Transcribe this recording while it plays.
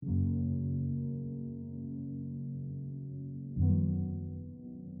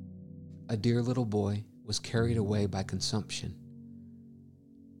a dear little boy was carried away by consumption.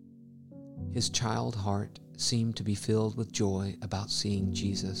 His child heart seemed to be filled with joy about seeing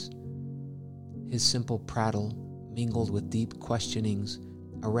Jesus. His simple prattle, mingled with deep questionings,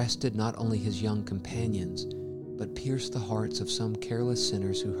 arrested not only his young companions, but pierced the hearts of some careless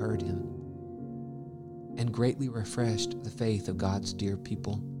sinners who heard him, and greatly refreshed the faith of God's dear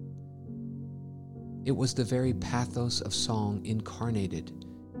people. It was the very pathos of song incarnated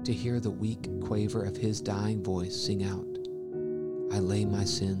to hear the weak quaver of his dying voice sing out, "I lay my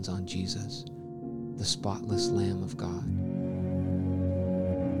sins on Jesus, the spotless Lamb of God."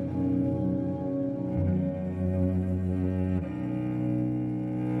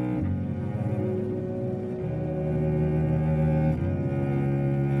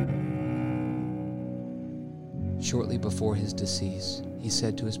 Shortly before his decease, he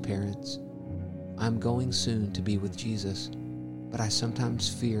said to his parents, "I am going soon to be with Jesus, but I sometimes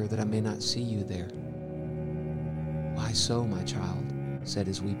fear that I may not see you there." "Why so, my child?" said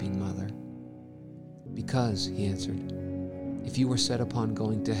his weeping mother. "Because," he answered, "if you were set upon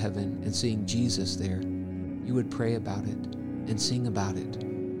going to heaven and seeing Jesus there, you would pray about it and sing about it.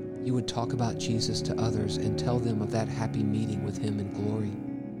 You would talk about Jesus to others and tell them of that happy meeting with him in glory.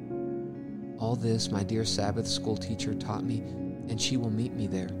 All this my dear Sabbath school teacher taught me, and she will meet me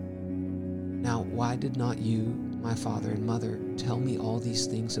there. Now, why did not you, my father and mother, tell me all these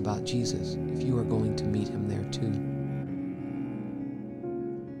things about Jesus if you are going to meet him there too?"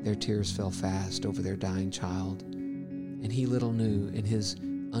 Their tears fell fast over their dying child, and he little knew in his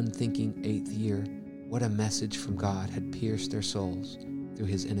unthinking 8th year what a message from God had pierced their souls through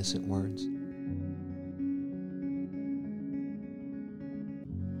his innocent words.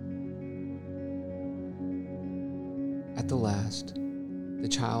 At the last, the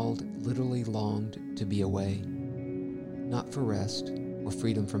child literally longed to be away, not for rest or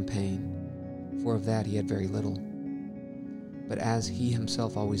freedom from pain, for of that he had very little, but as he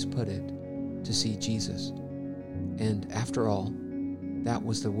himself always put it, to see Jesus. And after all, that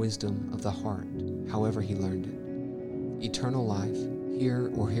was the wisdom of the heart, however he learned it. Eternal life,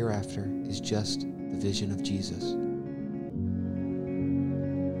 here or hereafter, is just the vision of Jesus.